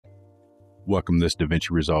Welcome to this DaVinci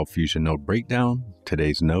Resolve Fusion node breakdown.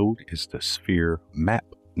 Today's node is the Sphere Map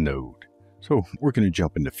node. So we're going to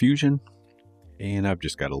jump into Fusion, and I've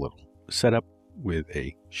just got a little setup with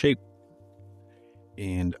a shape,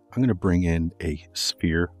 and I'm going to bring in a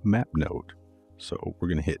Sphere Map node. So we're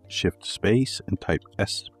going to hit Shift Space and type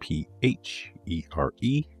SPHERE.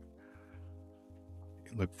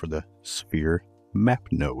 Look for the Sphere Map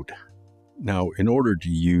node. Now, in order to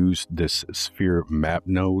use this Sphere Map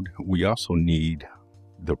node, we also need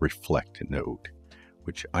the Reflect node,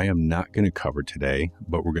 which I am not going to cover today,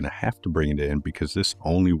 but we're going to have to bring it in because this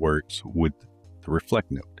only works with the Reflect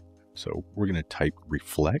node. So we're going to type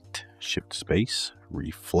Reflect, Shift Space,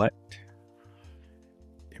 Reflect,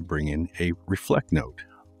 and bring in a Reflect node.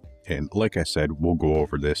 And like I said, we'll go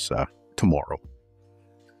over this tomorrow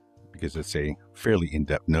because it's a fairly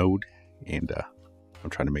in-depth node, and I'm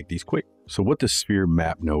trying to make these quick. So what the Sphere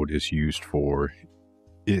Map node is used for,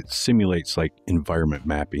 it simulates like environment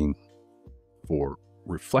mapping for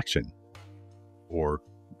reflection or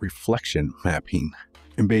reflection mapping.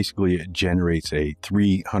 And basically it generates a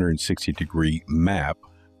 360-degree map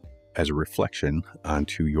as a reflection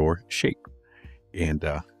onto your shape. And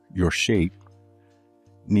your shape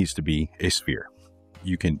needs to be a sphere.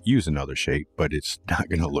 You can use another shape, but it's not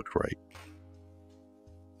going to look right.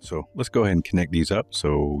 So let's go ahead and connect these up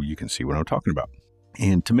so you can see what I'm talking about.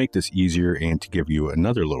 And to make this easier and to give you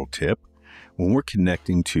another little tip, when we're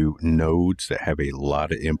connecting to nodes that have a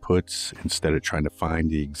lot of inputs, instead of trying to find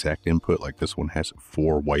the exact input, like this one has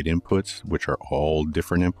 4 white inputs, which are all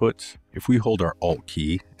different inputs. If we hold our Alt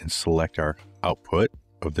key and select our output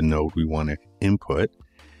of the node we want to input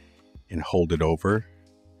and hold it over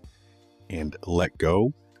and let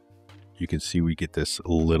go, you can see we get this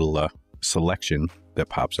little selection that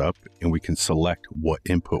pops up, and we can select what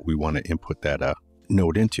input we want to input that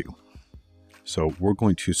node into. So we're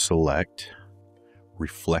going to select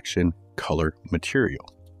reflection color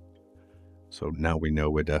material. So now we know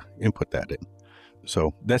where to input that in.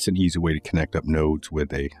 So that's an easy way to connect up nodes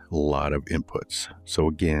with a lot of inputs. So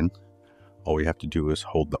again, all we have to do is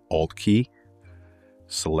hold the Alt key,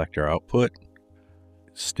 select our output,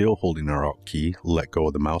 still holding our Alt key, let go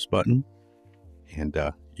of the mouse button, and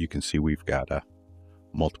you can see we've got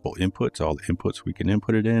multiple inputs, all the inputs we can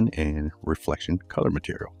input it in, and reflection color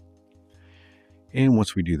material. And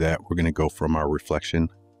once we do that, we're going to go from our reflection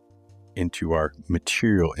into our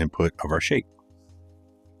material input of our shape.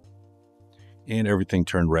 And everything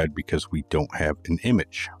turned red because we don't have an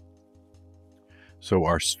image. So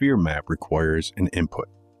our sphere map requires an input,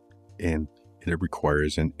 and it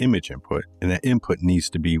requires an image input, and that input needs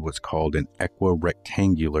to be what's called an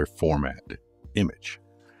equirectangular format image.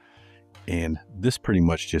 And this pretty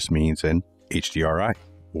much just means an HDRI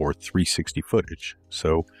or 360 footage.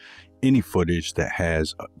 So any footage that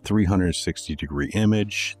has a 360-degree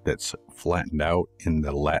image that's flattened out in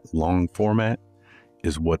the lat long format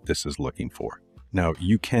is what this is looking for. Now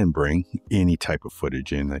you can bring any type of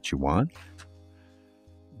footage in that you want,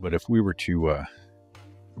 but if we were to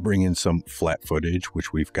bring in some flat footage,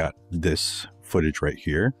 which we've got this footage right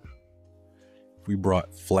here, if we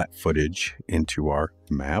brought flat footage into our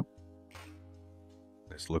map,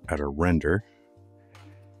 let's look at our render,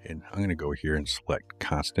 and I'm going to go here and select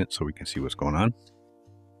constant so we can see what's going on.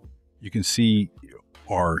 You can see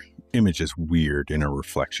our image is weird in a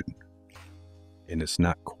reflection, and it's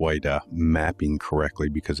not quite mapping correctly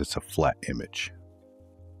because it's a flat image.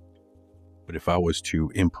 But if I was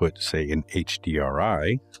to input, say, an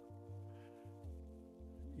HDRI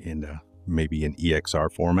in maybe an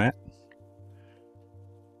EXR format,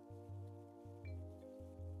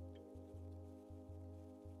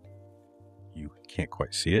 you can't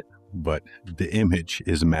quite see it, but the image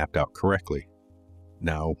is mapped out correctly.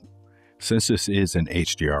 Now, since this is an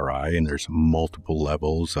HDRI and there's multiple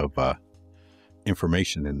levels of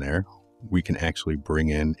information in there, we can actually bring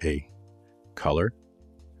in a color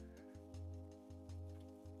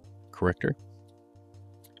corrector.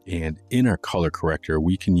 And in our color corrector,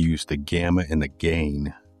 we can use the gamma and the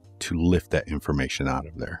gain to lift that information out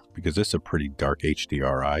of there, because it's a pretty dark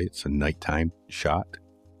HDRI. It's a nighttime shot.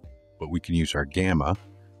 But we can use our gamma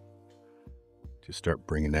to start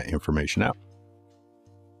bringing that information out.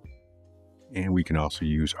 And we can also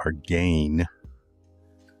use our gain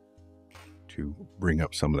to bring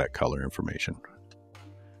up some of that color information.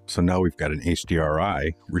 So now we've got an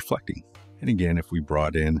HDRI reflecting. And again, if we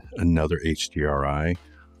brought in another HDRI,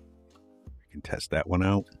 we can test that one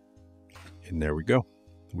out. And there we go.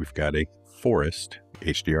 We've got a forest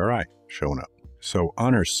HDRI showing up. So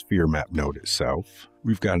on our sphere map node itself,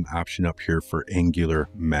 we've got an option up here for angular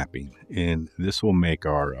mapping, and this will make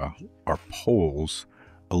our poles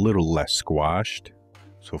a little less squashed.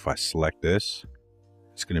 So if I select this,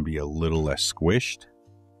 it's going to be a little less squished.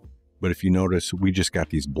 But if you notice, we just got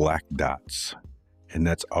these black dots, and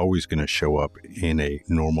that's always going to show up in a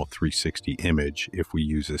normal 360 image if we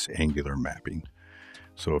use this angular mapping.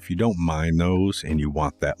 So if you don't mind those and you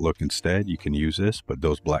want that look instead, you can use this, but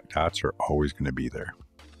those black dots are always going to be there.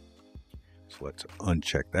 So let's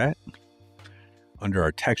uncheck that. Under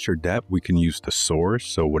our texture depth, we can use the source,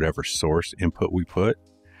 so whatever source input we put,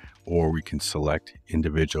 or we can select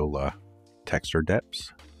individual texture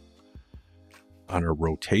depths. On our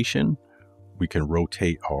rotation, we can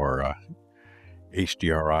rotate our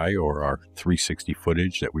HDRI or our 360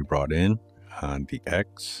 footage that we brought in on the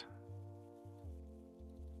X,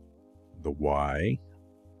 the Y,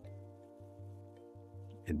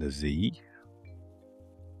 and the Z.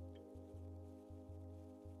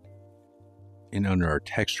 And under our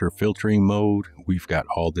texture filtering mode, we've got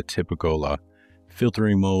all the typical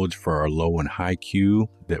filtering modes for our low and high Q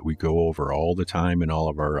that we go over all the time in all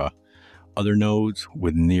of our other nodes,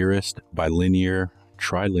 with nearest, bilinear,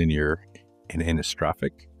 trilinear, and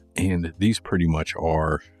anastrophic. And these pretty much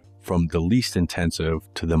are from the least intensive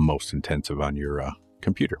to the most intensive on your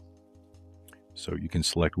computer. So you can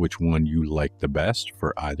select which one you like the best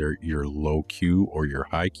for either your low Q or your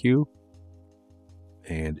high Q.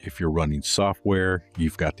 And if you're running software,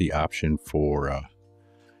 you've got the option for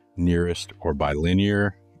nearest or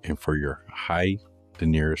bilinear, and for your high, the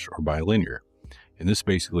nearest or bilinear. And this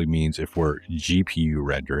basically means if we're GPU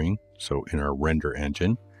rendering, so in our render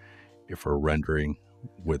engine, if we're rendering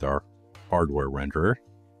with our hardware renderer,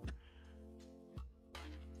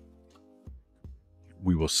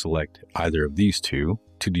 we will select either of these two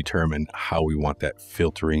to determine how we want that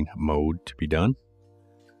filtering mode to be done.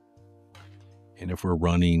 And if we're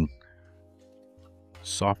running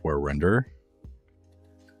software render,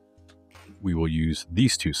 we will use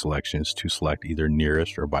these two selections to select either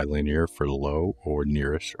nearest or bilinear for the low, or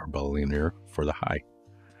nearest or bilinear for the high.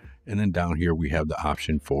 And then down here we have the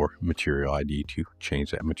option for material ID to change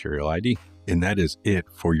that material ID. And that is it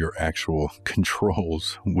for your actual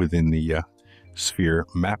controls within the Sphere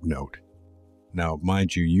map node. Now,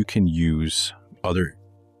 mind you, you can use other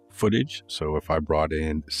footage. So if I brought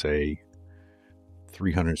in, say,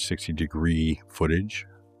 360 degree footage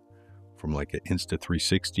from like an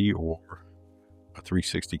Insta360 or a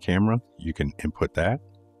 360 camera, you can input that.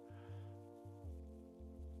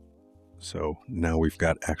 So now we've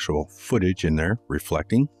got actual footage in there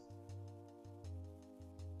reflecting.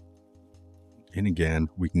 And again,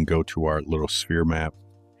 we can go to our little sphere map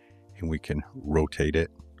and we can rotate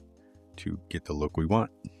it to get the look we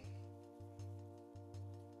want.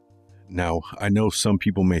 Now, I know some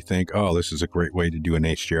people may think, oh, this is a great way to do an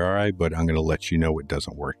HDRI, but I'm going to let you know it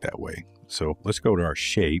doesn't work that way. So let's go to our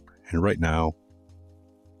shape. And right now,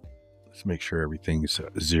 let's make sure everything's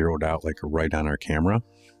zeroed out like right on our camera.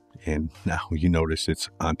 And now you notice it's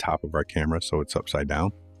on top of our camera, so it's upside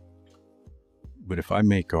down. But if I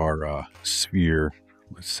make our sphere,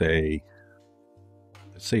 let's say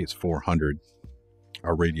it's 400,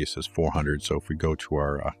 our radius is 400. So if we go to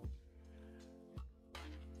our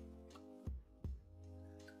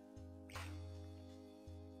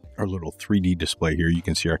little 3D display here, you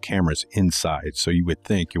can see our camera's inside. So you would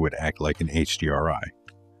think it would act like an HDRI,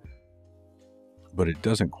 but it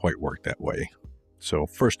doesn't quite work that way. So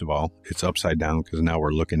first of all, it's upside down because now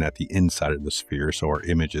we're looking at the inside of the sphere. So our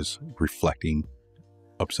image is reflecting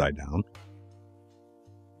upside down.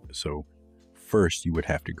 So first you would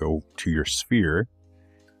have to go to your sphere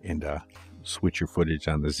and switch your footage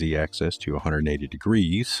on the Z-axis to 180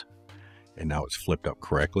 degrees. And now it's flipped up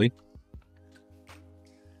correctly.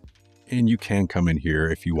 And you can come in here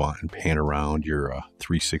if you want and pan around your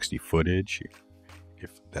 360 footage,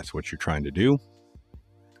 if that's what you're trying to do.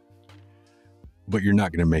 But you're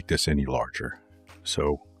not going to make this any larger.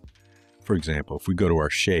 So, for example, if we go to our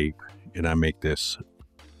shape and I make this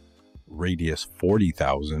radius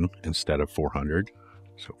 40,000 instead of 400,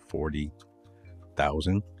 so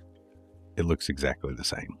 40,000, it looks exactly the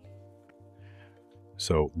same.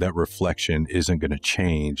 So that reflection isn't going to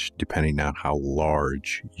change depending on how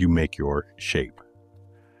large you make your shape.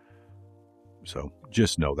 So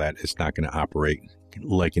just know that it's not going to operate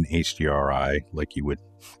like an HDRI like you would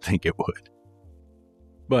think it would.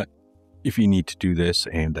 But if you need to do this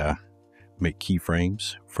and make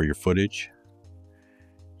keyframes for your footage,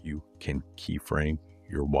 you can keyframe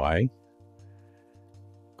your Y.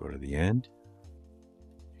 Go to the end.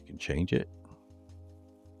 You can change it.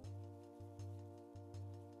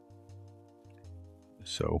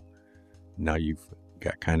 So now you've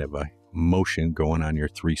got kind of a motion going on your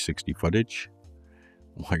 360 footage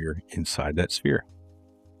while you're inside that sphere.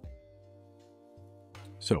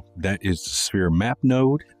 So that is the sphere map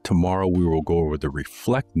node. Tomorrow we will go over the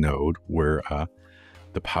reflect node, where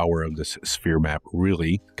the power of this sphere map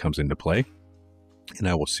really comes into play. And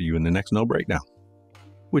I will see you in the next node breakdown,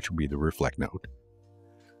 which will be the reflect node.